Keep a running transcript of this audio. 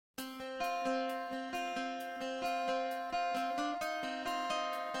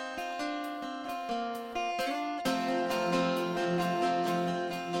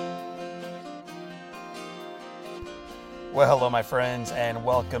Well, hello, my friends, and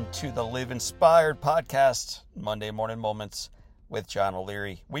welcome to the Live Inspired podcast, Monday Morning Moments with John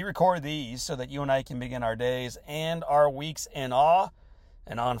O'Leary. We record these so that you and I can begin our days and our weeks in awe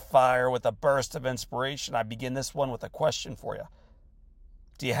and on fire with a burst of inspiration. I begin this one with a question for you.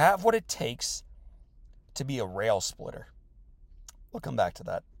 Do you have what it takes to be a rail splitter? We'll come back to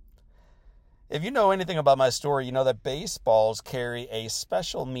that. If you know anything about my story, you know that baseballs carry a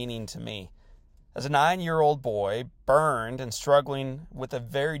special meaning to me. As a 9-year-old boy, burned and struggling with a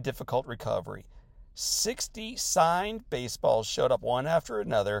very difficult recovery, 60 signed baseballs showed up one after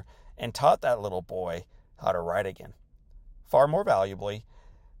another and taught that little boy how to write again. Far more valuably,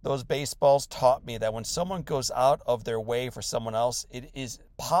 those baseballs taught me that when someone goes out of their way for someone else, it is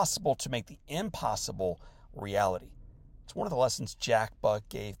possible to make the impossible reality. It's one of the lessons Jack Buck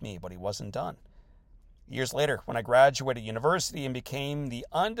gave me, but he wasn't done. Years later, when I graduated university and became the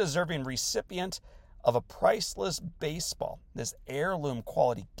undeserving recipient of a priceless baseball, this heirloom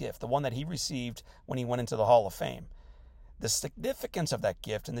quality gift, the one that he received when he went into the Hall of Fame, the significance of that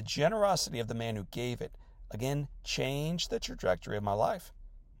gift and the generosity of the man who gave it, again, changed the trajectory of my life.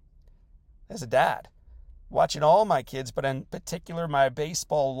 As a dad, watching all my kids, but in particular my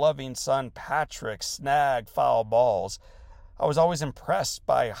baseball-loving son Patrick, snag foul balls, I was always impressed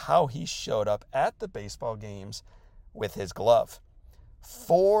by how he showed up at the baseball games with his glove.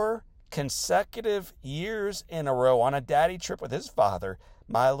 4 consecutive years in a row on a daddy trip with his father,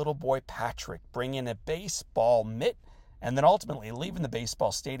 my little boy Patrick bringing a baseball mitt and then ultimately leaving the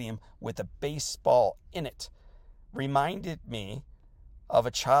baseball stadium with a baseball in it reminded me of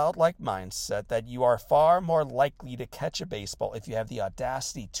a childlike mindset that you are far more likely to catch a baseball if you have the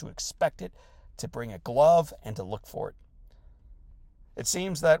audacity to expect it, to bring a glove, and to look for it. It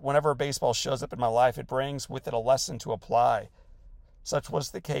seems that whenever a baseball shows up in my life, it brings with it a lesson to apply. Such was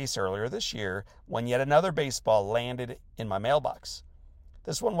the case earlier this year when yet another baseball landed in my mailbox.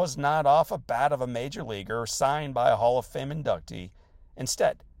 This one was not off a bat of a major leaguer or signed by a Hall of Fame inductee.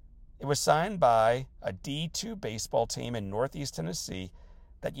 Instead, it was signed by a D2 baseball team in Northeast Tennessee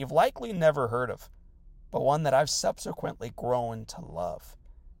that you've likely never heard of, but one that I've subsequently grown to love.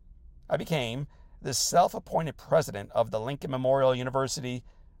 I became the self-appointed president of the Lincoln Memorial University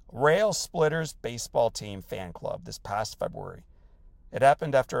Railsplitters baseball team fan club this past February. It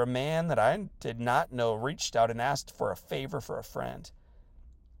happened after a man that I did not know reached out and asked for a favor for a friend.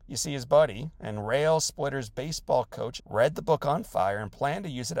 You see, his buddy and Railsplitters baseball coach read the book On Fire and planned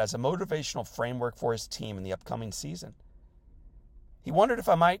to use it as a motivational framework for his team in the upcoming season. He wondered if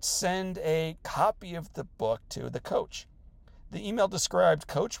I might send a copy of the book to the coach. The email described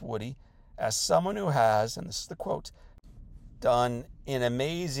Coach Woody as someone who has, and this is the quote, done an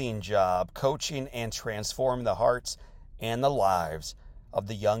amazing job coaching and transforming the hearts and the lives of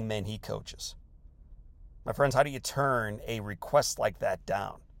the young men he coaches. My friends, how do you turn a request like that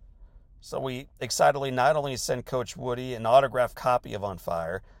down? So we excitedly not only sent Coach Woody an autographed copy of On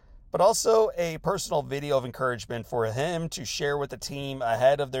Fire, but also a personal video of encouragement for him to share with the team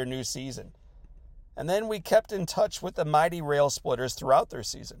ahead of their new season. And then we kept in touch with the mighty Railsplitters throughout their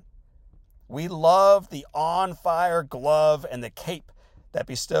season. We loved the On Fire glove and the cape that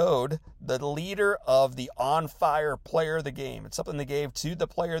bestowed the leader of the On Fire player of the game. It's something they gave to the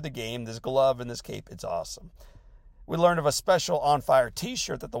player of the game, this glove and this cape. It's awesome. We learned of a special On Fire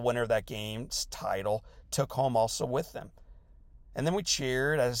t-shirt that the winner of that game's title took home also with them. And then we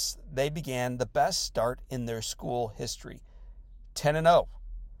cheered as they began the best start in their school history, 10-0.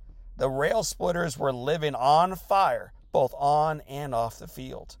 The Railsplitters were living on fire, both on and off the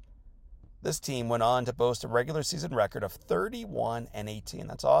field. This team went on to boast a regular season record of 31-18.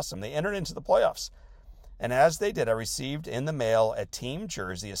 That's awesome. They entered into the playoffs. And as they did, I received in the mail a team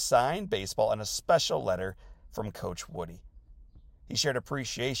jersey, a signed baseball, and a special letter from Coach Woody. He shared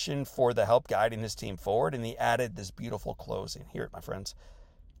appreciation for the help guiding his team forward, and he added this beautiful closing. Hear it, my friends.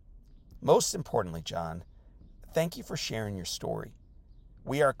 Most importantly, John, thank you for sharing your story.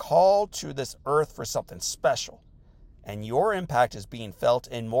 We are called to this earth for something special, and your impact is being felt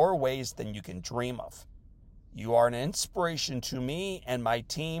in more ways than you can dream of. You are an inspiration to me and my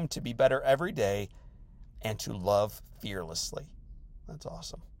team to be better every day and to love fearlessly. That's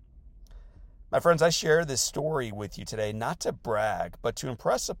awesome. My friends, I share this story with you today not to brag, but to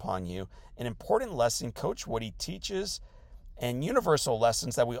impress upon you an important lesson Coach Woody teaches and universal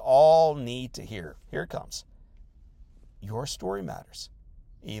lessons that we all need to hear. Here it comes. Your story matters,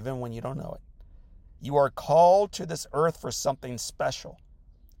 even when you don't know it. You are called to this earth for something special.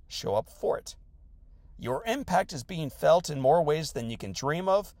 Show up for it. Your impact is being felt in more ways than you can dream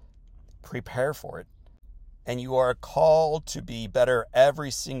of. Prepare for it. And you are called to be better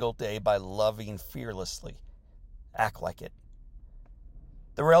every single day by loving fearlessly. Act like it.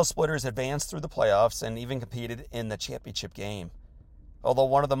 The Railsplitters advanced through the playoffs and even competed in the championship game. Although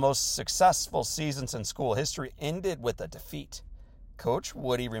one of the most successful seasons in school history ended with a defeat, Coach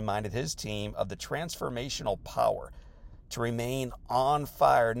Woody reminded his team of the transformational power to remain on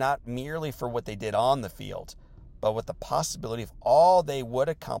fire, not merely for what they did on the field, but with the possibility of all they would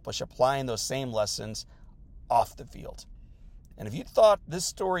accomplish applying those same lessons off the field. And if you thought this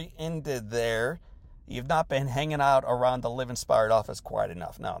story ended there, you've not been hanging out around the Live Inspired office quite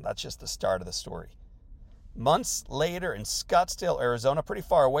enough. No, that's just the start of the story. Months later in Scottsdale, Arizona, pretty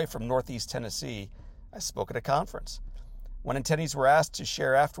far away from Northeast Tennessee, I spoke at a conference. When attendees were asked to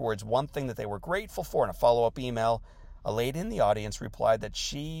share afterwards one thing that they were grateful for in a follow-up email, a lady in the audience replied that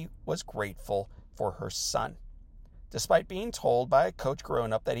she was grateful for her son. Despite being told by a coach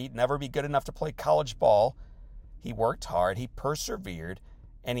growing up that he'd never be good enough to play college ball, he worked hard, he persevered,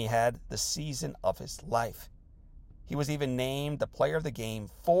 and he had the season of his life. He was even named the player of the game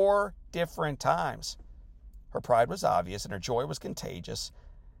 4 different times. Her pride was obvious and her joy was contagious,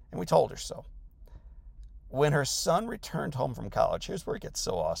 and we told her so. When her son returned home from college, here's where it gets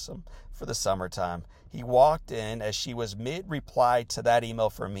so awesome, for the summertime, he walked in as she was mid-reply to that email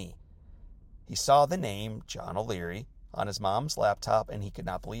from me. He saw the name, John O'Leary, on his mom's laptop, and he could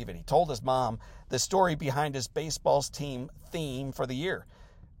not believe it. He told his mom the story behind his baseball's team theme for the year,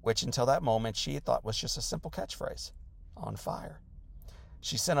 which until that moment she had thought was just a simple catchphrase, on fire.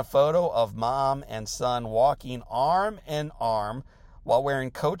 She sent a photo of mom and son walking arm in arm while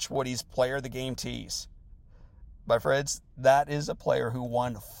wearing Coach Woody's Player of the Game tees. My friends, that is a player who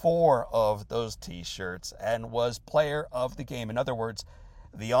won 4 of those t-shirts and was Player of the Game. In other words,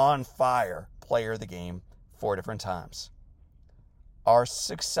 the on-fire Player of the Game 4 different times. Our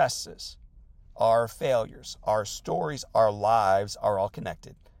successes, our failures, our stories, our lives are all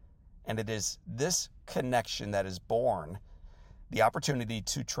connected. And it is this connection that is born the opportunity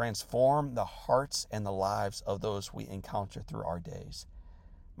to transform the hearts and the lives of those we encounter through our days.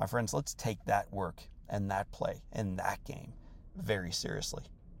 My friends, let's take that work and that play and that game very seriously.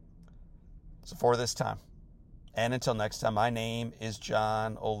 So for this time, and until next time, my name is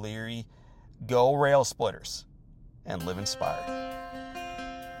John O'Leary. Go Railsplitters and live inspired.